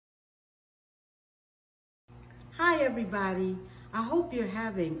Hi everybody, I hope you're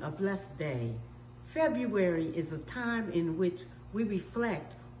having a blessed day. February is a time in which we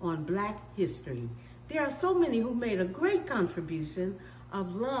reflect on Black history. There are so many who made a great contribution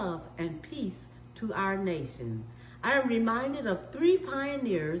of love and peace to our nation. I am reminded of 3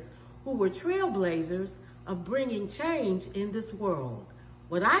 pioneers who were trailblazers of bringing change in this world.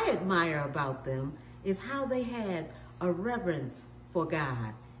 What I admire about them is how they had a reverence for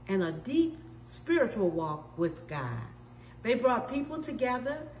God and a deep spiritual walk with God. They brought people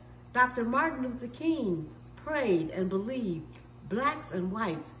together. Dr. Martin Luther King prayed and believed blacks and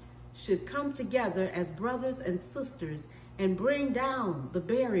whites should come together as brothers and sisters and bring down the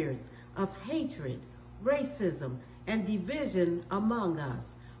barriers of hatred, racism, and division among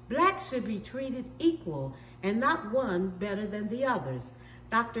us. Blacks should be treated equal and not one better than the others.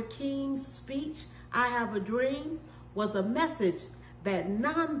 Dr. King's speech, I Have a Dream, was a message that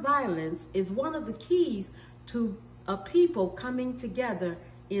nonviolence is one of the keys to a people coming together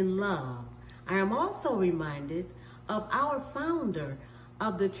in love. I am also reminded of our founder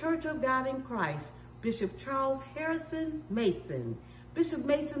of the Church of God in Christ, Bishop Charles Harrison Mason. Bishop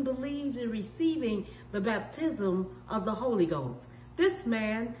Mason believed in receiving the baptism of the Holy Ghost. This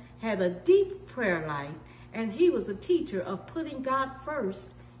man had a deep prayer life, and he was a teacher of putting God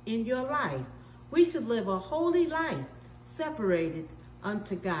first in your life. We should live a holy life separated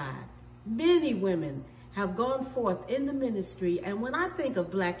unto God. Many women have gone forth in the ministry, and when I think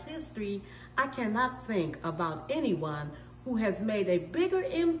of Black history, I cannot think about anyone who has made a bigger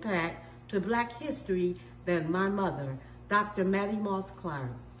impact to Black history than my mother, Dr. Mattie Moss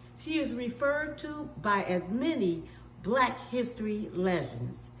Clark. She is referred to by as many Black history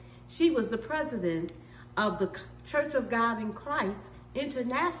legends. She was the president of the Church of God in Christ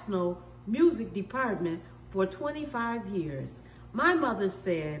International Music Department for 25 years. My mother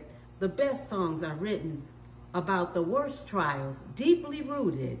said the best songs are written about the worst trials, deeply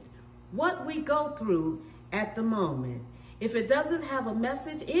rooted, what we go through at the moment. If it doesn't have a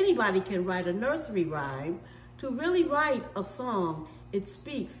message, anybody can write a nursery rhyme. To really write a song, it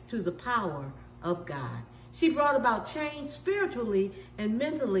speaks to the power of God. She brought about change spiritually and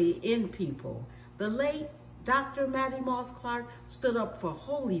mentally in people. The late Dr. Mattie Moss Clark stood up for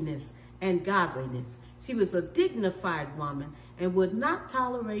holiness and godliness. She was a dignified woman and would not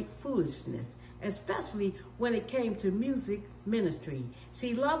tolerate foolishness, especially when it came to music ministry.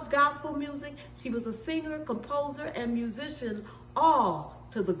 She loved gospel music. She was a singer, composer, and musician, all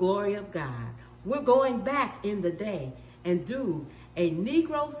to the glory of God. We're going back in the day and do a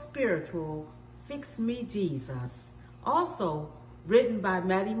Negro spiritual, Fix Me Jesus, also written by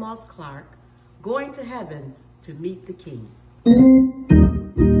Mattie Moss Clark, Going to Heaven to Meet the King.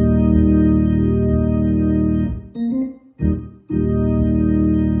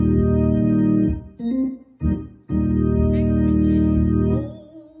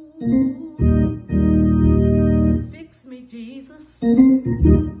 Fix me, Jesus. Fix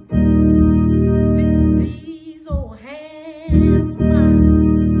these old hands of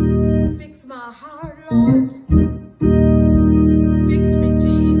mine. Fix my heart, Lord. Fix me,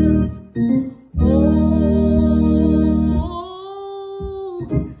 Jesus. Oh,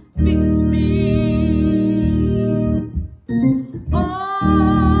 fix me. Oh,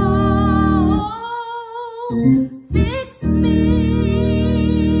 fix me.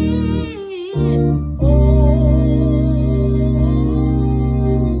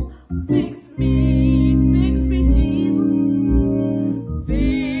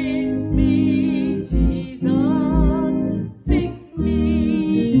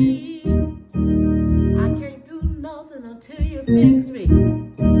 Until you fix me.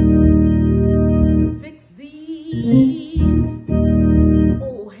 Fix these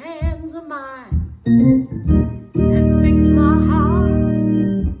old hands of mine and fix my heart.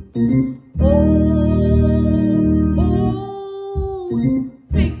 Oh,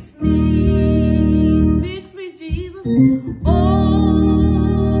 fix me, Jesus. Oh,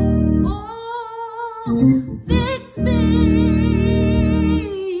 fix me.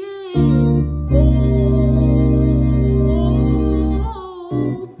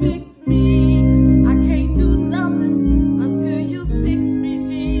 Fix me. I can't do nothing until you fix me,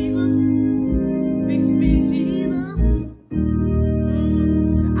 Jesus. Fix me.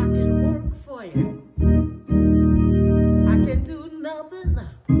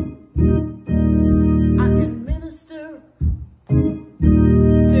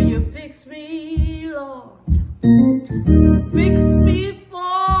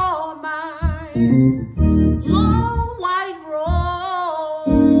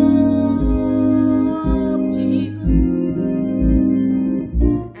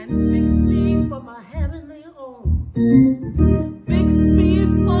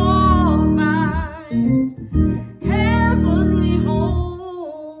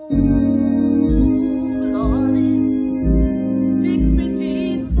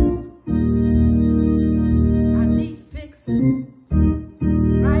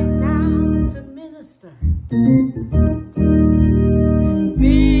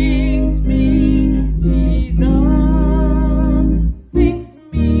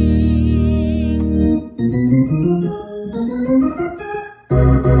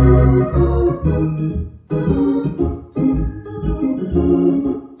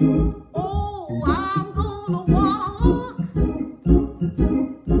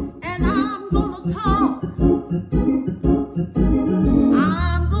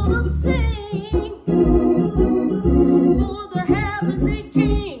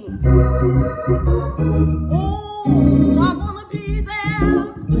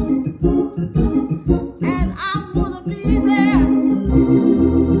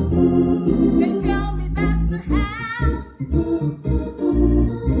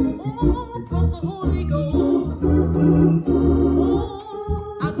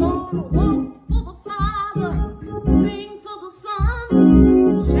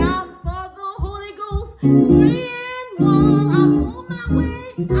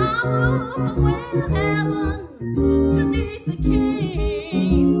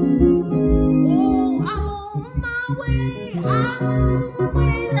 on my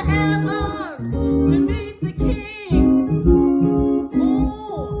way to heaven to meet the King.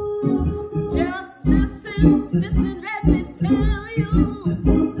 Oh, just listen, let me tell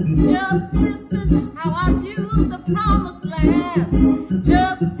you. Just listen how I view the promised land.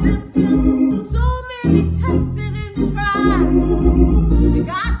 Just listen, so many tested and tried. You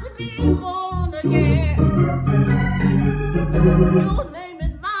got to be born again. Your name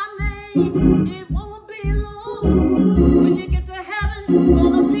and my name, it won't be lost. When you get to heaven,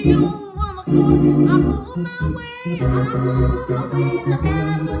 gonna be on one accord. I'm on my way to heaven.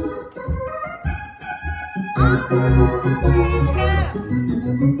 I'm on my way to heaven.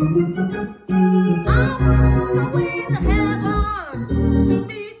 I'm on my way to heaven to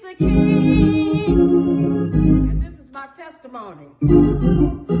meet the King. And this is my testimony.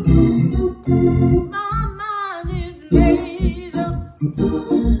 My mind is made up.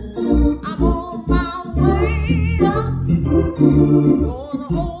 I'm on my way up. Gonna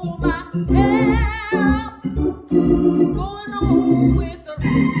hold my head up. Going on with the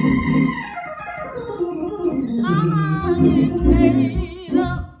my mind is made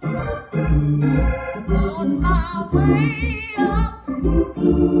up. On my way up.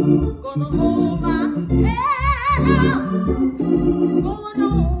 Gonna hold my head up. Going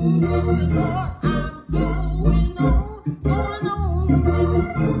on with the Lord. I'm going on with.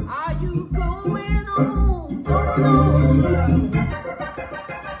 Are you going on? Going on.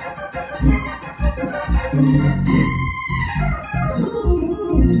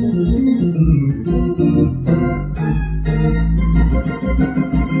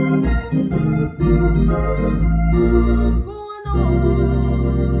 Going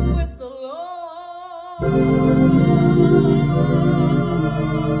on with the Lord.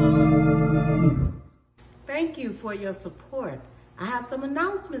 Thank you for your support. I have some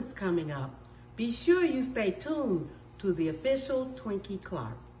announcements coming up. Be sure you stay tuned to the official Twinkie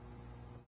Clark.